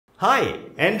Hi,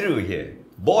 Andrew here.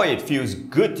 Boy, it feels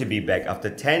good to be back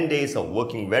after 10 days of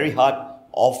working very hard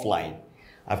offline.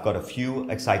 I've got a few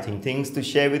exciting things to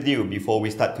share with you before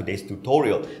we start today's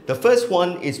tutorial. The first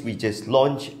one is we just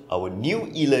launched our new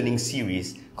e-learning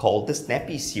series called the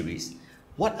SNAPPY series.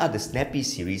 What are the SNAPPY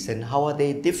series and how are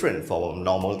they different from our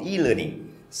normal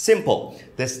e-learning? Simple.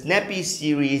 The SNAPPY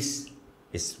series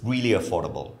is really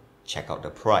affordable. Check out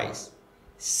the price.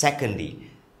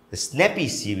 Secondly, the SNAPPY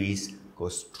series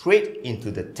goes straight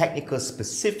into the technical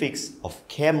specifics of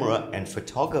camera and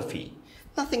photography.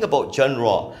 Nothing about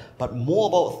genre, but more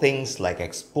about things like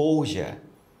exposure,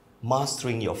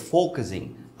 mastering your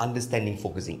focusing, understanding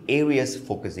focusing areas,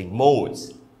 focusing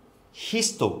modes,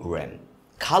 histogram,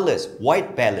 colors,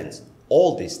 white balance,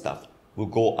 all this stuff will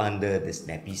go under the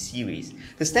SNAPPY series.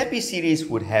 The SNAPPY series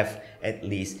would have at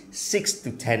least 6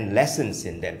 to 10 lessons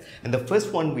in them. And the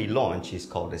first one we launched is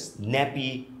called the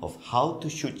SNAPPY of how to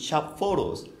shoot sharp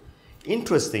photos.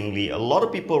 Interestingly, a lot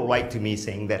of people write to me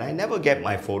saying that I never get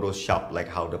my photos sharp like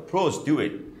how the pros do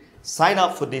it. Sign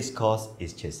up for this course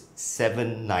is just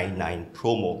 $7.99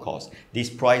 promo cost. This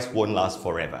price won't last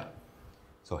forever.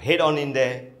 So head on in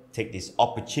there, take this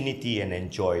opportunity and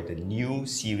enjoy the new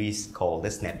series called the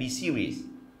SNAPPY series.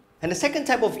 And the second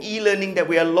type of e-learning that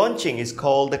we are launching is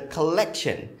called the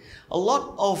collection. A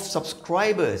lot of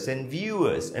subscribers and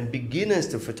viewers and beginners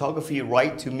to photography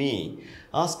write to me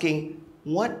asking,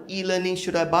 what e-learning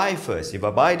should I buy first? If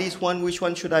I buy this one, which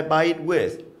one should I buy it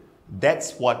with?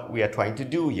 That's what we are trying to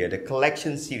do here, the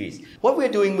collection series. What we're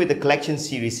doing with the collection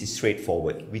series is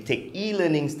straightforward. We take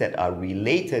e-learnings that are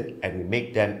related and we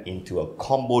make them into a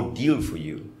combo deal for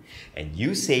you. And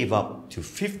you save up to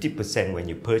 50% when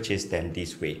you purchase them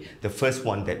this way. The first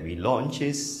one that we launch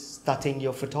is starting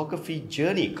your photography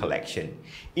journey collection.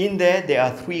 In there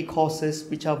are 3 courses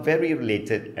which are very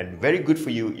related and very good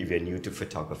for you if you're new to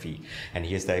photography. And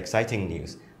here's the exciting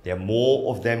news. There are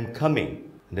more of them coming.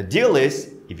 The deal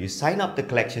is, if you sign up the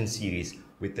collection series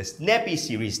with the SNAPPY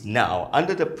series now,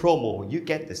 under the promo, you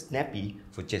get the SNAPPY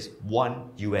for just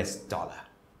 $1.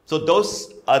 So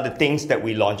those are the things that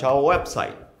we launch on our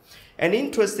website. And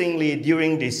interestingly,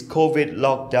 during this COVID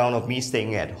lockdown of me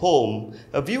staying at home,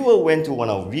 a viewer went to one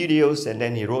of our videos and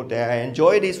then he wrote there, I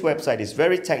enjoy this website, it's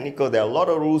very technical, there are a lot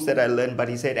of rules that I learned, but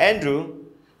he said, Andrew,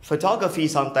 photography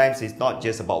sometimes is not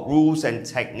just about rules and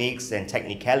techniques and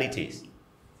technicalities.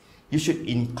 You should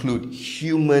include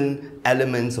human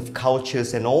elements of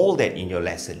cultures and all that in your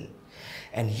lesson.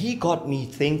 And he got me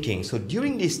thinking. So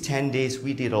during these 10 days,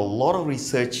 we did a lot of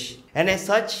research. And as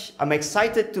such, I'm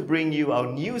excited to bring you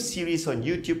our new series on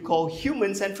YouTube called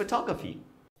Humans and Photography.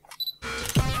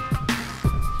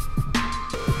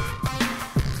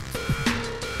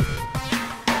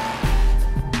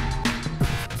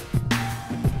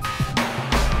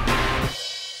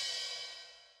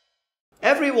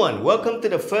 Everyone, welcome to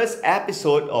the first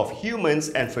episode of Humans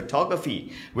and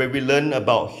Photography, where we learn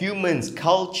about humans,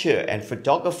 culture, and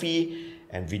photography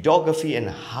and videography and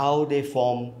how they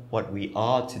form what we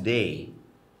are today.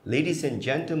 Ladies and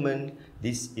gentlemen,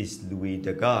 this is Louis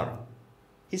Degas.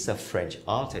 He's a French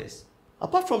artist.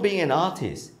 Apart from being an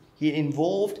artist, he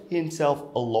involved himself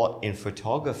a lot in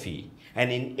photography.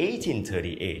 And in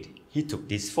 1838, he took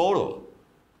this photo.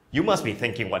 You must be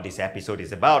thinking what this episode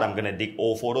is about. I'm going to dig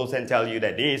old photos and tell you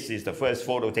that this is the first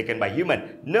photo taken by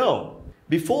human. No.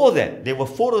 Before that, there were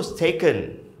photos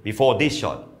taken before this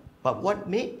shot. But what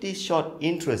made this shot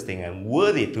interesting and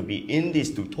worthy to be in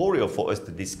this tutorial for us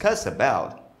to discuss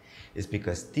about is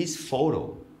because this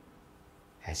photo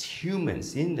has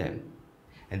humans in them.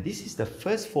 And this is the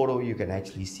first photo you can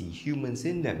actually see humans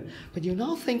in them. But you're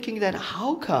now thinking that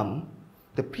how come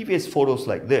the previous photos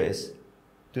like this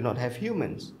do not have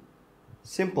humans?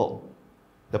 Simple.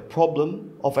 The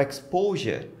problem of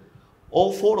exposure.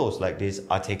 All photos like this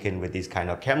are taken with these kind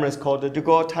of cameras called the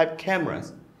daguerreotype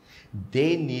cameras.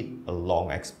 They need a long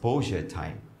exposure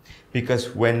time.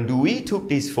 Because when Louis took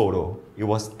this photo, it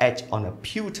was etched on a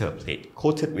pewter plate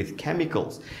coated with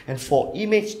chemicals. And for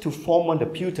image to form on the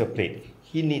pewter plate,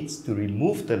 he needs to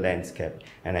remove the lens cap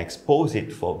and expose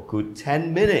it for a good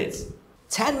 10 minutes.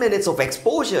 10 minutes of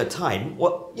exposure time?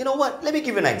 Well, you know what? Let me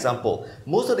give you an example.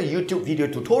 Most of the YouTube video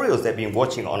tutorials that I've been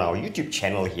watching on our YouTube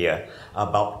channel here are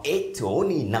about 8 to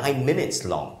only 9 minutes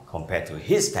long compared to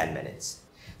his 10 minutes.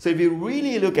 So if you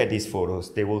really look at these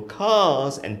photos, there were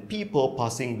cars and people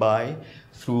passing by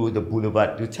through the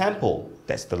Boulevard du Temple.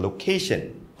 That's the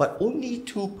location. But only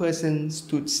 2 persons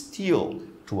stood still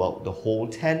throughout the whole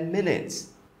 10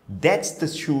 minutes. That's the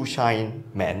shoe shine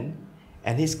man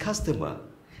and his customer.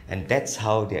 And that's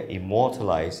how they're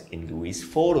immortalized in Louis'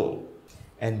 photo.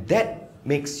 And that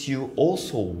makes you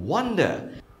also wonder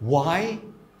why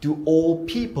do old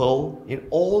people in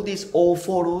all these old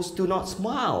photos do not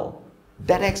smile?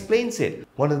 That explains it.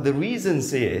 One of the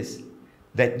reasons is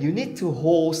that you need to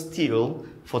hold still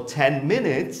for 10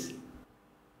 minutes.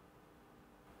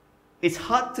 It's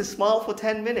hard to smile for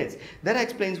 10 minutes. That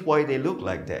explains why they look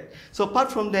like that. So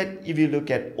apart from that, if you look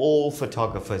at old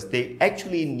photographers, they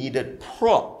actually needed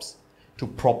props to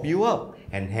prop you up,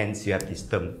 and hence you have this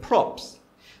term props.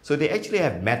 So they actually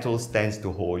have metal stands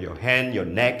to hold your hand, your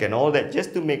neck and all that,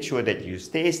 just to make sure that you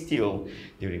stay still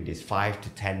during these 5 to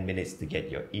 10 minutes to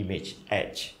get your image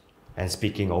etched. And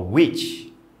speaking of which,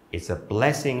 it's a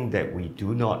blessing that we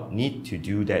do not need to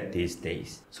do that these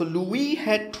days. So Louis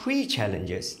had 3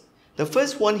 challenges. The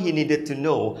first one, he needed to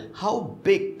know how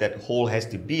big that hole has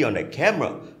to be on the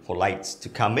camera for lights to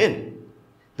come in.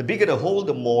 The bigger the hole,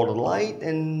 the more the light,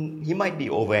 and he might be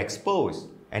overexposed.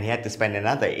 And he had to spend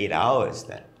another 8 hours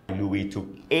then. Louis took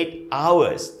 8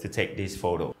 hours to take this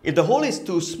photo. If the hole is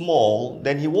too small,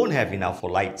 then he won't have enough for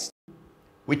lights.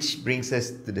 Which brings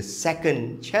us to the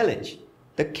second challenge.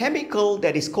 The chemical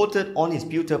that is coated on his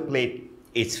filter plate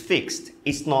is fixed.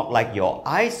 It's not like your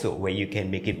ISO where you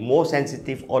can make it more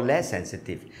sensitive or less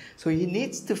sensitive. So he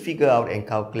needs to figure out and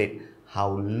calculate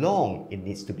how long it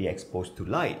needs to be exposed to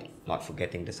light, not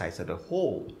forgetting the size of the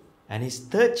hole. And his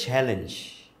third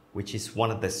challenge, which is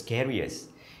one of the scariest,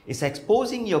 is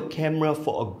exposing your camera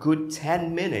for a good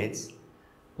 10 minutes.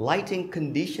 Lighting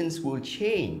conditions will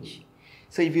change.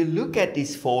 So if you look at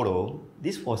this photo,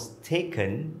 this was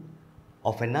taken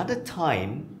of another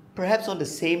time, perhaps on the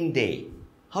same day.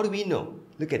 How do we know?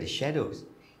 Look at the shadows.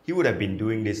 He would have been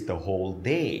doing this the whole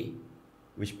day,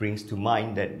 which brings to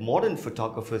mind that modern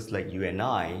photographers like you and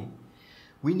I,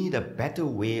 we need a better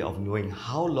way of knowing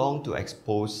how long to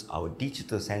expose our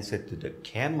digital sensor to the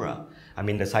camera. I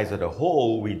mean, the size of the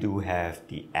hole, we do have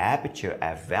the aperture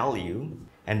f value.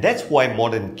 And that's why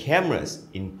modern cameras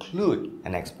include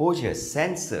an exposure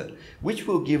sensor, which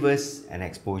will give us an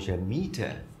exposure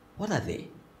meter. What are they?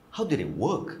 How do they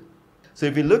work? So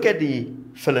if you look at the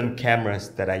film cameras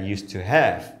that I used to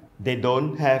have, they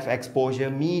don't have exposure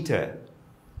meter.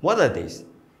 What are these?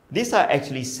 These are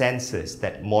actually sensors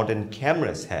that modern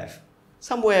cameras have.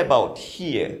 Somewhere about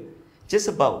here, just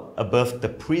about above the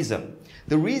prism.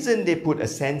 The reason they put a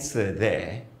sensor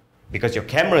there, because your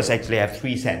cameras actually have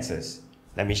 3 sensors.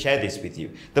 Let me share this with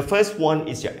you. The first one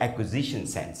is your acquisition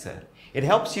sensor. It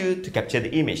helps you to capture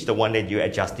the image, the one that you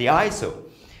adjust the ISO.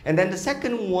 And then the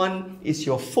second one is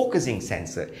your focusing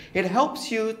sensor. It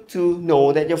helps you to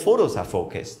know that your photos are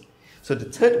focused. So the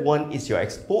third one is your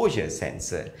exposure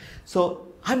sensor. So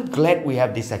I'm glad we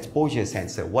have this exposure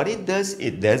sensor. What it does,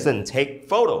 it doesn't take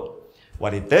photo.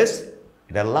 What it does,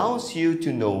 it allows you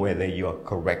to know whether you are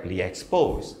correctly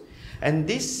exposed. And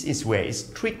this is where it's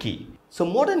tricky. So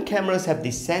modern cameras have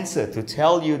this sensor to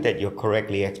tell you that you're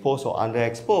correctly exposed or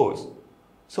underexposed.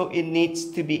 So it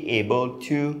needs to be able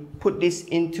to put this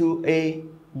into a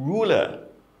ruler,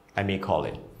 I may call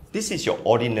it. This is your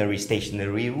ordinary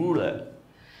stationary ruler.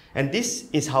 And this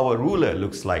is how a ruler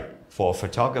looks like for a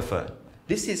photographer.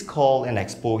 This is called an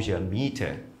exposure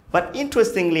meter. But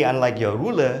interestingly, unlike your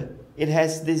ruler, it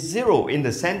has this 0 in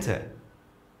the center.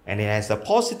 And it has a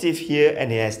positive here and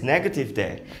it has negative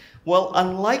there. Well,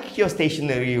 unlike your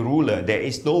stationary ruler, there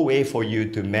is no way for you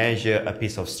to measure a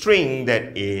piece of string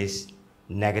that is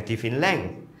negative in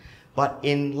length. But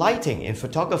in lighting, in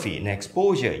photography, in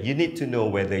exposure, you need to know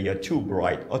whether you're too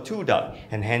bright or too dark,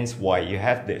 and hence why you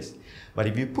have this. But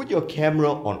if you put your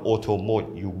camera on auto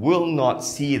mode, you will not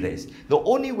see this. The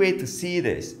only way to see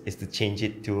this is to change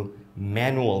it to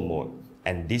manual mode,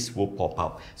 and this will pop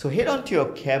up. So head on to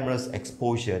your camera's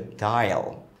exposure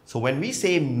dial. So when we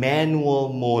say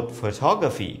manual mode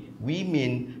photography, we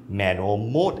mean manual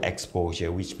mode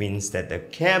exposure, which means that the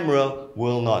camera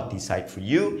will not decide for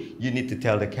you. You need to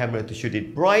tell the camera to shoot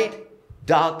it bright,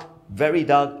 dark, very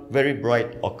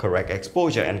bright, or correct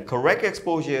exposure. And correct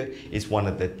exposure is one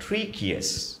of the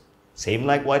trickiest. Same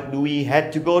like what Louis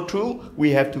had to go through,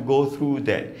 we have to go through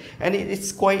that. And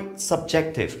it's quite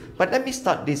subjective. But let me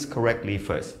start this correctly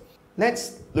first.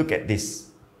 Let's look at this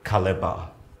color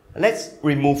bar. Let's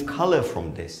remove color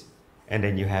from this. And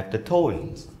then you have the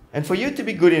tones. And for you to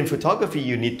be good in photography,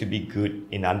 you need to be good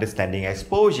in understanding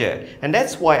exposure. And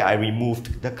that's why I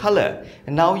removed the color.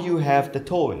 And now you have the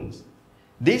tones.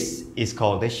 This is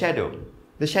called the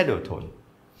shadow tone.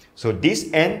 So this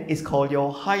end is called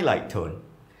your highlight tone.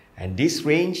 And this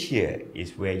range here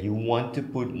is where you want to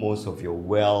put most of your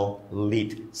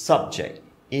well-lit subject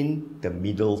in the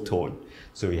middle tone.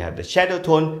 So you have the shadow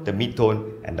tone, the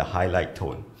mid-tone, and the highlight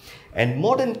tone. And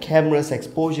modern cameras'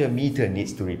 exposure meter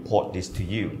needs to report this to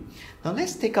you. Now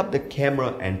let's take up the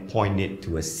camera and point it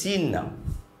to a scene now.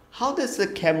 how does the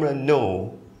camera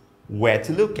know where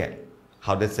to look at?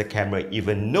 How does the camera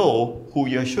even know who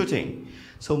you're shooting?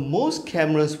 So most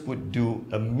cameras would do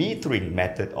a metering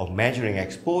method of measuring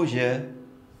exposure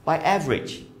by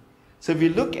average. So if you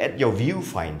look at your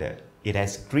viewfinder, it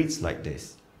has grids like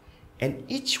this. And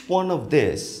each one of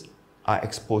these are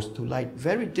exposed to light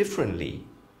very differently.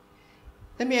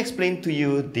 Let me explain to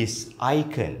you this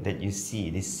icon that you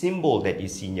see, this symbol that you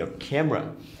see in your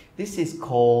camera. This is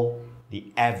called the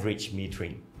average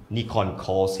metering. Nikon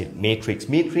calls it matrix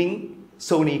metering,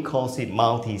 Sony calls it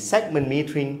multi-segment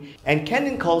metering, and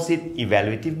Canon calls it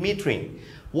evaluative metering.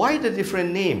 Why the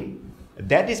different name?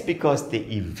 That is because they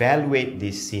evaluate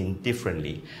this scene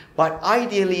differently. But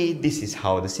ideally, this is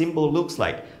how the symbol looks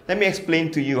like. Let me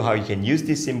explain to you how you can use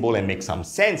this symbol and make some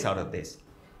sense out of this.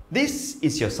 This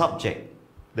is your subject,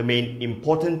 the main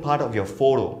important part of your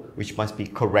photo, which must be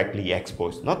correctly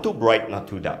exposed. Not too bright, not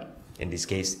too dark. In this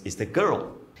case, it's the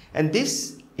girl. And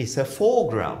this is a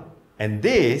foreground. And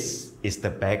this is the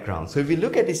background. So if you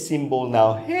look at this symbol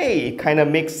now, hey, it kind of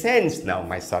makes sense now.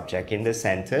 My subject in the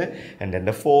center, and then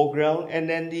the foreground, and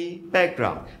then the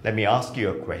background. Let me ask you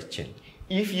a question.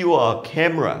 If you are a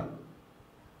camera,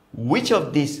 which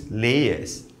of these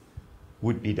layers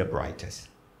would be the brightest?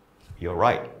 You're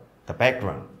right, the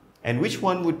background. And which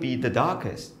one would be the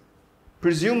darkest?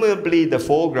 Presumably the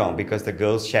foreground, because the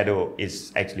girl's shadow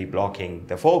is actually blocking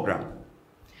the foreground.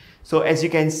 So as you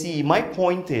can see, my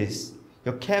point is,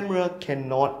 your camera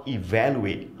cannot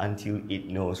evaluate until it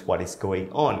knows what is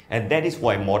going on. And that is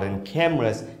why modern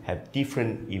cameras have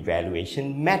different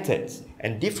evaluation methods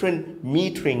and different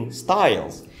metering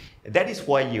styles. That is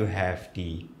why you have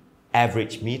the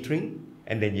average metering,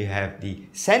 and then you have the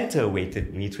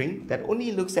center-weighted metering that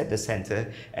only looks at the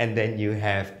center, and then you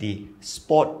have the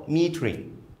spot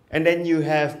metering. And then you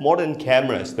have modern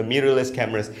cameras, the mirrorless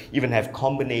cameras even have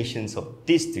combinations of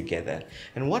this together.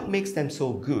 And what makes them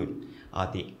so good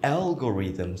are the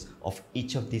algorithms of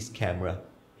each of these cameras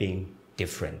being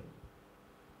different.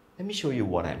 Let me show you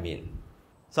what I mean.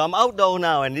 So I'm outdoor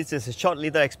now, and this is a short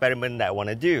little experiment that I want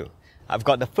to do. I've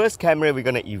got the first camera we're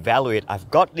going to evaluate. I've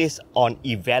got this on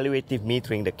evaluative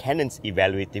metering, the Canon's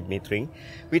evaluative metering.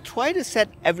 We try to set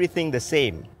everything the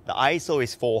same. The ISO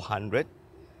is 400.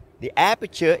 The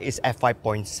aperture is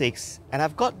f5.6, and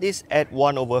I've got this at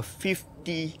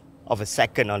 1/50 of a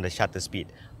second on the shutter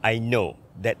speed. I know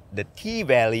that the T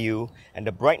value and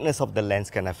the brightness of the lens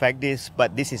can affect this,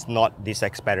 but this is not this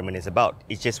experiment is about.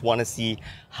 It's just want to see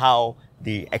how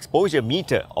the exposure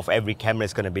meter of every camera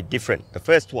is going to be different. The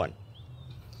first one.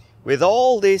 With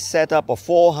all this setup of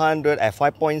 400 at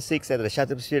 5.6 at the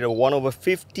shutter speed of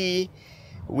 1/50,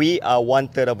 we are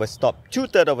 1/3 of a stop,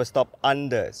 2/3 of a stop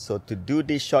under. So to do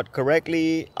this shot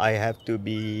correctly, I have to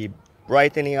be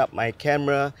brightening up my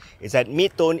camera. It's at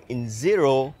mid-tone in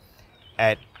 0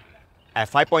 at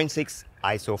 5.6,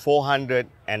 ISO 400,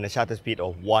 and the shutter speed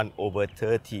of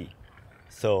 1/30.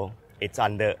 So it's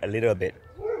under a little bit.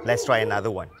 Let's try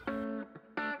another one.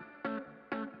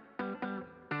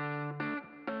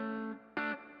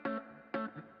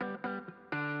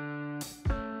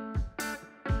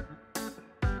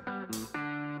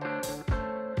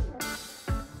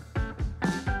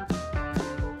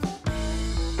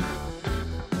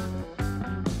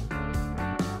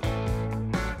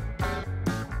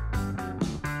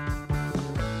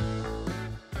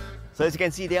 So as you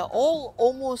can see, they are all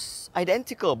almost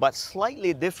identical but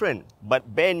slightly different. But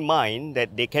bear in mind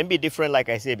that they can be different, like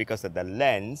I say, because of the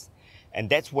lens. And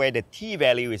that's where the T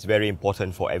value is very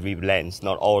important for every lens.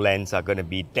 Not all lenses are going to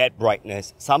be that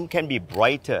brightness. Some can be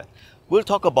brighter. We'll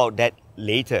talk about that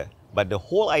later. But the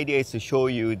whole idea is to show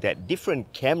you that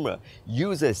different camera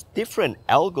uses different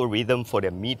algorithm for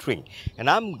their metering. And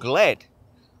I'm glad,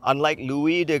 unlike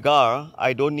Louis Degas,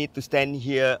 I don't need to stand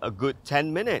here a good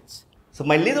 10 minutes. So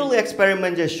my little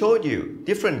experiment just showed you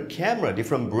different camera,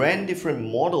 different brand, different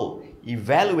model,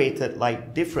 evaluated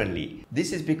like differently.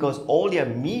 This is because all their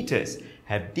meters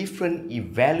have different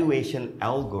evaluation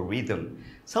algorithm.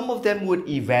 Some of them would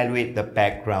evaluate the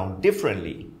background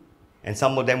differently, and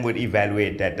some of them would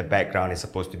evaluate that the background is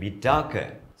supposed to be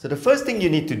darker. So the first thing you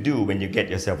need to do when you get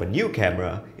yourself a new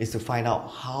camera is to find out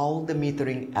how the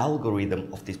metering algorithm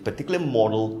of this particular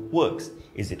model works.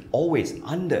 Is it always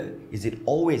under? Is it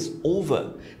always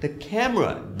over? The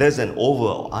camera doesn't over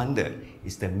or under.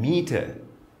 It's the meter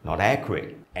not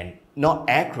accurate. And not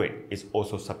accurate is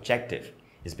also subjective.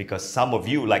 It's because some of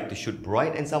you like to shoot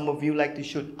bright and some of you like to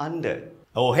shoot under.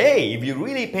 Oh hey, if you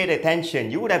really paid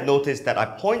attention, you would have noticed that I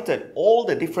pointed all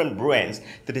the different brands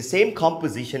to the same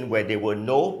composition where there were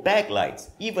no backlights,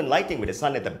 even lighting with the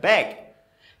sun at the back.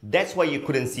 That's why you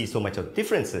couldn't see so much of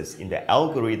differences in the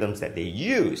algorithms that they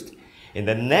used. In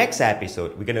the next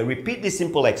episode, we're going to repeat this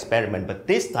simple experiment, but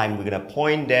this time we're going to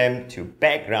point them to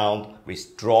background with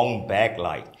strong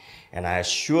backlight. And I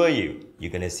assure you,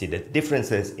 you're going to see the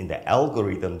differences in the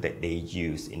algorithm that they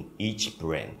use in each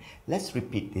brand. Let's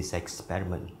repeat this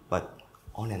experiment, but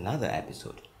on another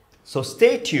episode. So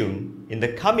stay tuned. In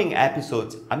the coming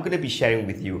episodes, I'm going to be sharing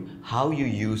with you how you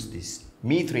use these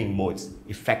metering modes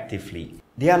effectively.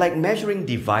 They are like measuring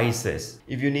devices.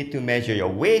 If you need to measure your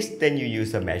waist, then you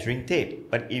use a measuring tape.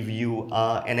 But if you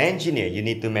are an engineer, you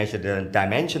need to measure the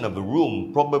dimension of the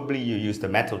room, probably you use the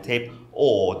metal tape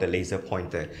or the laser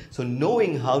pointer. So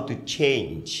knowing how to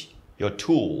change your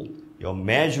tool, your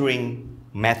measuring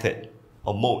method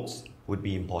or modes would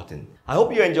be important. I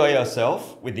hope you enjoy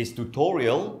yourself with this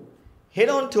tutorial. Head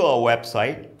on to our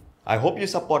website. I hope you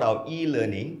support our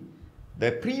e-learning.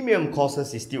 The premium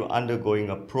courses is still undergoing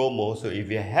a promo, so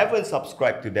if you haven't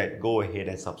subscribed to that, go ahead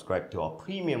and subscribe to our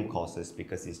premium courses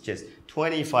because it's just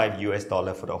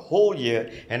 $25 for the whole year,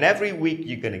 and every week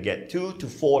you're going to get 2 to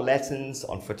 4 lessons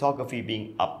on photography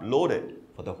being uploaded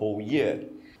for the whole year.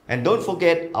 And don't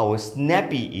forget our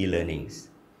SNAPPY e-learnings.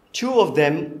 2 of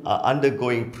them are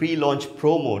undergoing pre-launch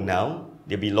promo now.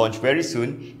 They'll be launched very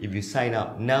soon. If you sign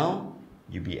up now,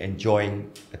 you'll be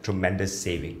enjoying a tremendous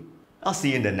saving. I'll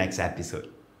see you in the next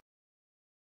episode.